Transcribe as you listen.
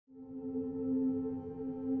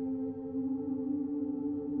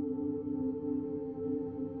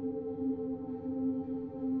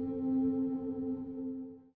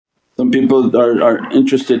Some people are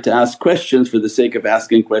interested to ask questions for the sake of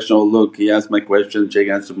asking questions. Oh look, he asked my question, Shaykh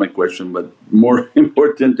answered my question, but more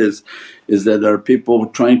important is that are people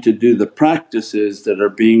trying to do the practices that are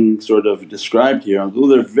being sort of described here. Although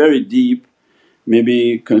they're very deep,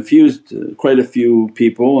 maybe confused quite a few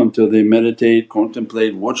people until they meditate,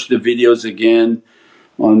 contemplate, watch the videos again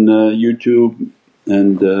on YouTube,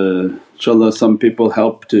 and inshaAllah some people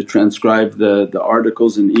help to transcribe the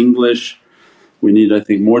articles in English. We need I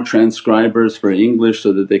think more transcribers for English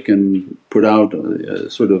so that they can put out a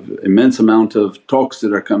sort of immense amount of talks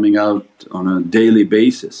that are coming out on a daily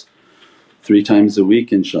basis, 3 times a week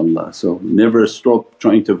inshaAllah. So never stop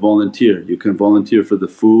trying to volunteer. You can volunteer for the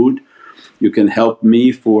food, you can help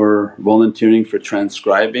me for volunteering for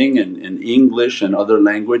transcribing in English and other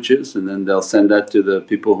languages, and then they'll send that to the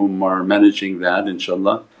people whom are managing that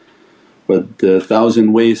inshaAllah. But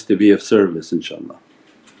 1,000 ways to be of service inshaAllah.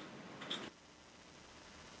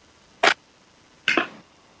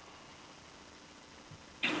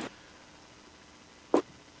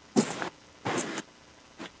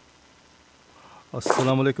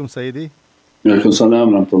 As-salamu alaykum Sayyidi. Walaykum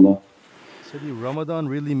salam wa rahmatullah. Sayyidi, Ramadan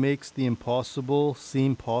really makes the impossible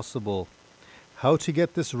seem possible. How to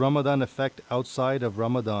get this Ramadan effect outside of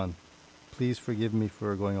Ramadan? Please forgive me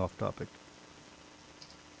for going off topic.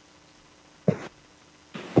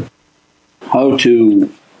 How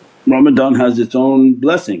to… Ramadan has its own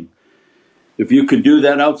blessing. If you could do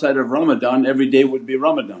that outside of Ramadan, every day would be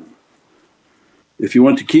Ramadan. If you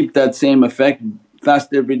want to keep that same effect,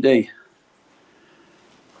 fast every day.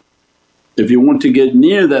 If you want to get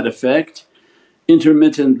near that effect,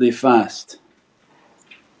 intermittently fast.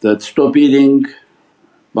 That stop eating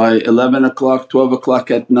by 11 o'clock, 12 o'clock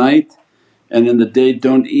at night, and in the day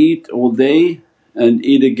don't eat all day and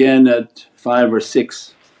eat again at 5 or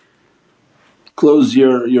 6. Close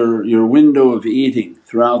your window of eating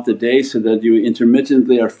throughout the day so that you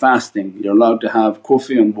intermittently are fasting. You're allowed to have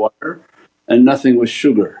coffee and water and nothing with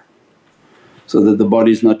sugar, so that the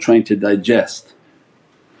body's not trying to digest.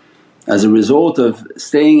 As a result of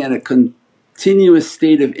staying in a continuous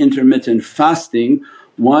state of intermittent fasting,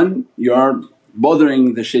 one, you are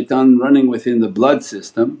bothering the shaitan running within the blood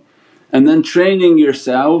system, and then training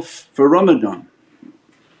yourself for Ramadan,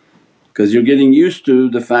 because you're getting used to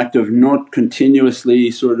the fact of not continuously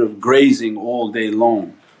sort of grazing all day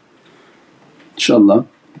long inshaAllah.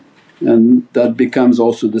 And that becomes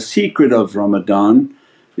also the secret of Ramadan,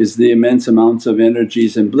 is the immense amounts of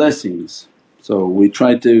energies and blessings. So we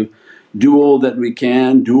try to do all that we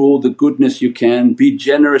can, do all the goodness you can, be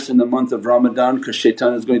generous in the month of Ramadan, because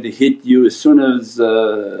shaitan is going to hit you as soon as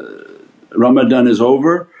Ramadan is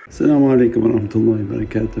over. As-salamu alaykum wa rahmatullahi wa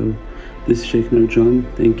barakatuh. This is Shaykh Nurjan.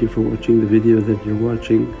 Thank you for watching the video that you're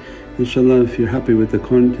watching. InshaAllah, if you're happy with the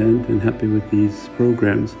content and happy with these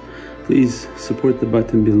programs, please support the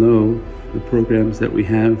button below, the programs that we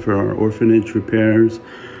have for our orphanage repairs,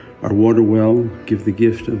 our water well, Give the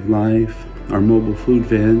Gift of Life, our mobile food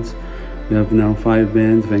vans. We have now 5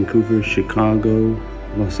 vans: Vancouver, Chicago,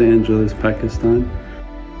 Los Angeles, Pakistan.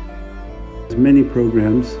 There's many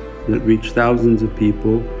programs that reach thousands of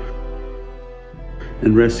people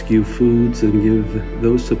and rescue foods and give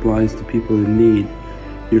those supplies to people in need.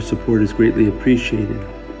 Your support is greatly appreciated.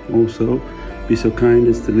 Also, be so kind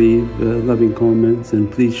as to leave loving comments, and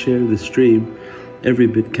please share the stream. Every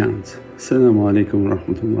bit counts. As-salamu alaykum wa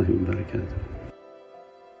rahmatullahi wa barakatuh.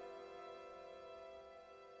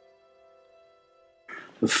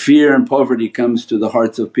 Fear and poverty comes to the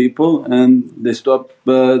hearts of people, and they stop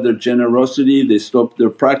their generosity, they stop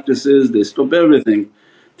their practices, they stop everything,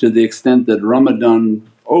 to the extent that Ramadan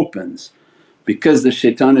opens. Because the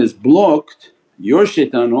shaitan is blocked, your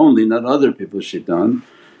shaitan only, not other people's shaitan,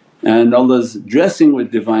 and Allah's dressing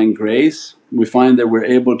with Divine grace, we find that we're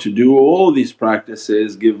able to do all these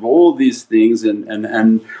practices, give all these things,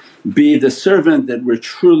 and be the servant that we're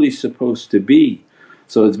truly supposed to be.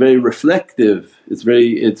 So it's very reflective, it's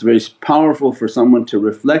very powerful for someone to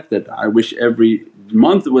reflect that, I wish every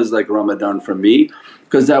month was like Ramadan for me,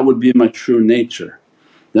 because that would be my true nature.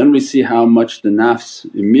 Then we see how much the nafs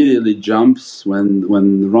immediately jumps when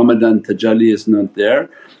Ramadan tajalli is not there,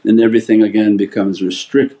 and everything again becomes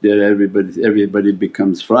restricted, everybody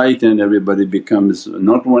becomes frightened, everybody becomes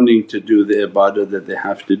not wanting to do the ibadah that they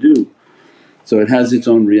have to do. So it has its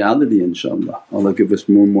own reality inshaAllah. Allah give us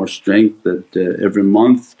more and more strength that every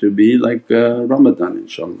month to be like Ramadan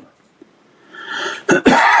inshaAllah.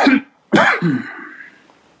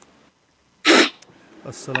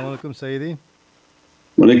 As-salamu alaykum Sayyidi.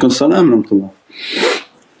 Walaykum salam wa rahmatullah.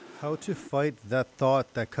 How to fight that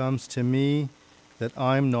thought that comes to me that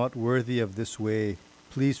I'm not worthy of this way?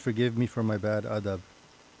 Please forgive me for my bad adab.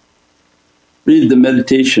 Read the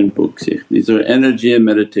meditation books. These are energy and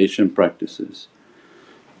meditation practices.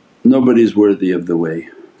 Nobody's worthy of the way.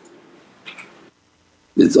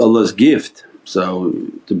 It's Allah's gift. So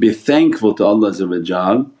to be thankful to Allah,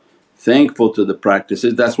 thankful to the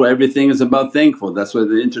practices. That's why everything is about thankful. That's why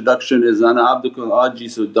the introduction is, Ana abdukal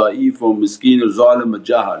ajizu da'ifu miskinu zalim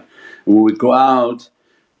jahal. And when we go out,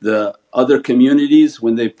 the other communities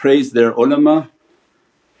when they praise their ulama,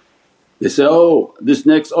 they say, oh this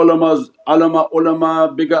next ulama's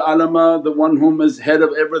ulama, bigger ulama, the one whom is head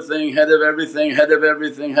of everything, head of everything, head of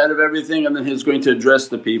everything, head of everything, and then he's going to address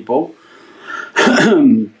the people.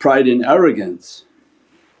 Pride and arrogance.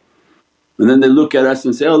 And then they look at us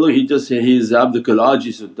and say, oh look, he just said he's abdukal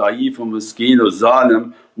ajiz da'if miskeen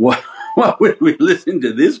zalim. Why would we listen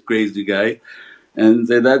to this crazy guy and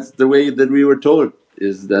say that's the way that we were taught,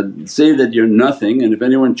 is that say that you're nothing, and if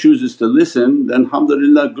anyone chooses to listen then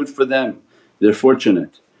alhamdulillah, good for them, they're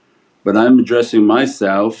fortunate. But I'm addressing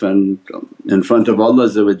myself and in front of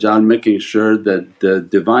Allah making sure that the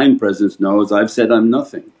Divine Presence knows I've said I'm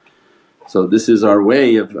nothing. So this is our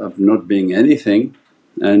way of not being anything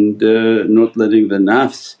and not letting the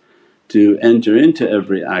nafs to enter into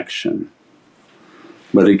every action.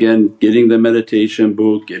 But again, getting the meditation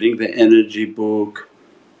book, getting the energy book.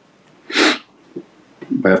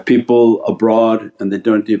 We have people abroad and they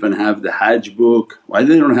don't even have the Hajj book. Why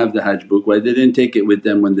they don't have the Hajj book? Why they didn't take it with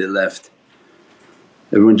them when they left?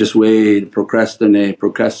 Everyone just wait, procrastinate.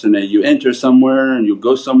 You enter somewhere and you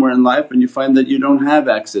go somewhere in life and you find that you don't have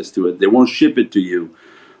access to it, they won't ship it to you.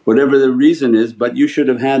 Whatever the reason is, but you should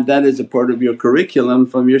have had that as a part of your curriculum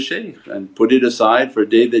from your shaykh and put it aside for a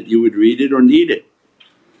day that you would read it or need it.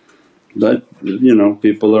 But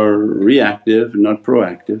people are reactive, not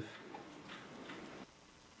proactive.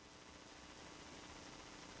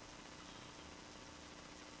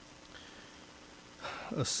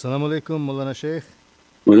 As-salamu alaykum Mawlana Shaykh.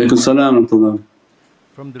 Wa alaykum salam wa rahmatullah.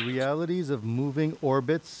 From the realities of moving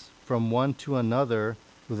orbits from one to another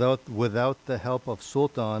without the help of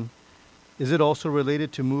sultan, is it also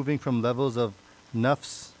related to moving from levels of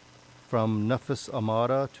nafs, from Nafs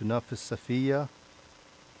Al-Ammara to Nafs As-Safiyya?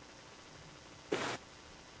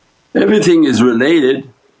 Everything is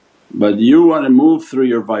related, but you want to move through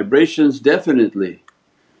your vibrations definitely.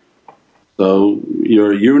 So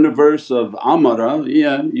your universe of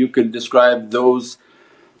Ammara, you could describe those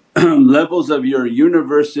levels of your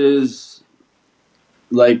universes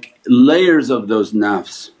like layers of those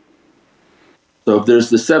nafs. So if there's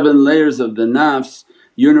the 7 layers of the nafs,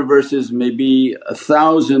 universes may be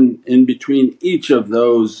 1,000 in between each of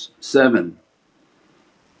those 7,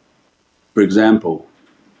 for example.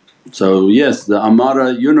 So yes, the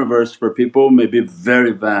Ammara universe for people may be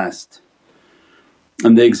very vast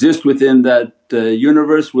and they exist within that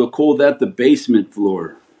universe. We'll call that the basement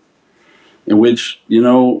floor, in which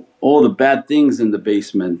all the bad things in the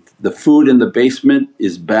basement. The food in the basement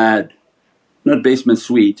is bad, not basement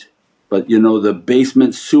sweet but the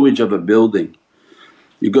basement sewage of a building.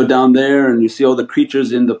 You go down there and you see all the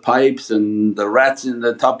creatures in the pipes and the rats in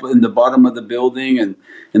the bottom of the building and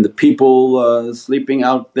the people sleeping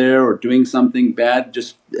out there or doing something bad.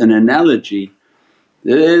 Just an analogy,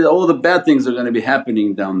 all the bad things are going to be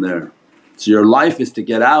happening down there. So your life is to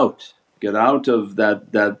get out of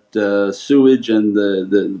that sewage and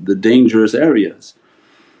the dangerous areas.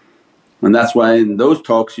 And that's why in those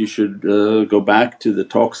talks you should go back to the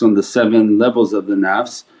talks on the 7 levels of the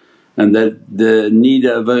nafs, and that the need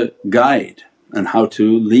of a guide and how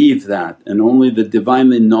to leave that, and only the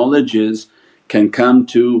Divinely knowledges can come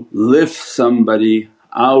to lift somebody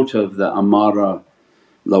out of the Ammara,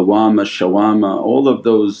 Lawama, Shawama. All of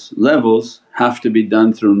those levels have to be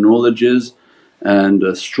done through knowledges and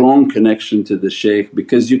a strong connection to the shaykh,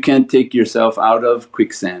 because you can't take yourself out of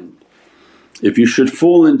quicksand. If you should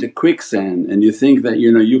fall into quicksand and you think that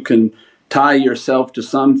you can tie yourself to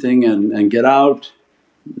something and get out,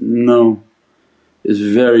 no, it's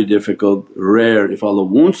very difficult, rare. If Allah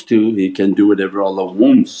wants to, He can do whatever Allah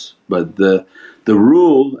wants, but the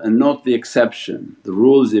rule and not the exception. The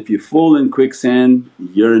rule is if you fall in quicksand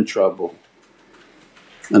you're in trouble.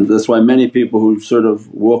 And that's why many people who sort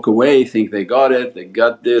of walk away think they got it, they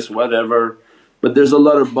got this, whatever. But there's a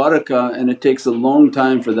lot of barakah and it takes a long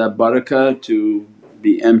time for that barakah to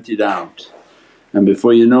be emptied out. And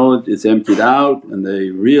before you know it, it's emptied out and they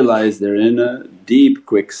realize they're in a deep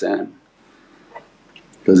quicksand,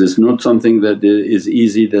 because it's not something that is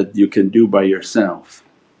easy that you can do by yourself.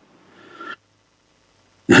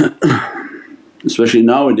 Especially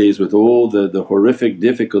nowadays with all the horrific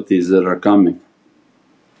difficulties that are coming,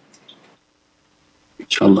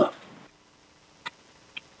 inshaAllah.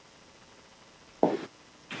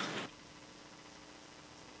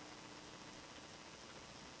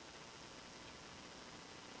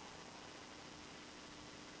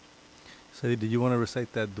 Sayyid, did you want to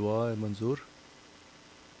recite that dua, Manzoor?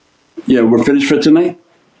 Yeah, we're finished for tonight?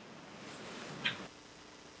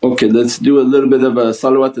 Okay, let's do a little bit of a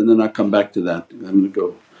salawat and then I'll come back to that. I'm going to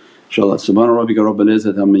go inshaAllah. Subhana rabbika rabbil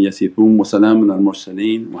izzati amma yasifoon wa salaamun al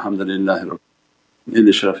mursaleen walhamdulillahi rabbil alamin.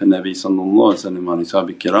 Li sharaf al-Nabi sallallahu alayhi wa sallam wa ali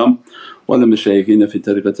sahbihi kiram wa ala mashayikhina fi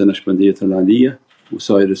tariqati Naqshbandiyyah al-Aliyyah wa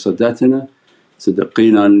sa'iri sadatina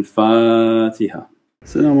siddiqeen. Al-Fatiha.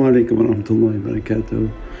 As-salamu alaykum wa rahmatullahi wa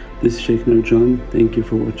barakatuh. This is Shaykh Nurjan. Thank you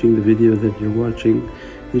for watching the video that you're watching.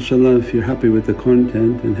 Inshallah, if you're happy with the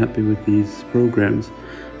content and happy with these programs,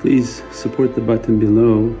 please support the button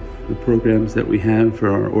below, the programs that we have for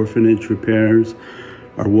our orphanage repairs,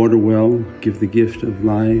 our water well, Give the Gift of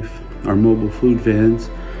Life, our mobile food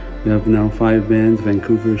vans. We have now 5 vans: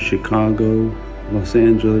 Vancouver, Chicago, Los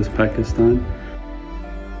Angeles, Pakistan.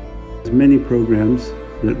 There's many programs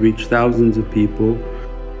that reach thousands of people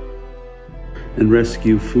and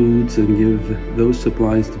rescue foods and give those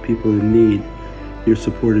supplies to people in need. Your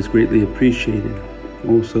support is greatly appreciated.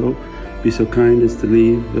 Also, be so kind as to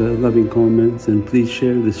leave loving comments and please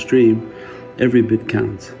share the stream. Every bit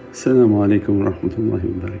counts. As-salamu alaykum wa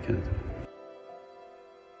rahmatullahi wa barakatuh.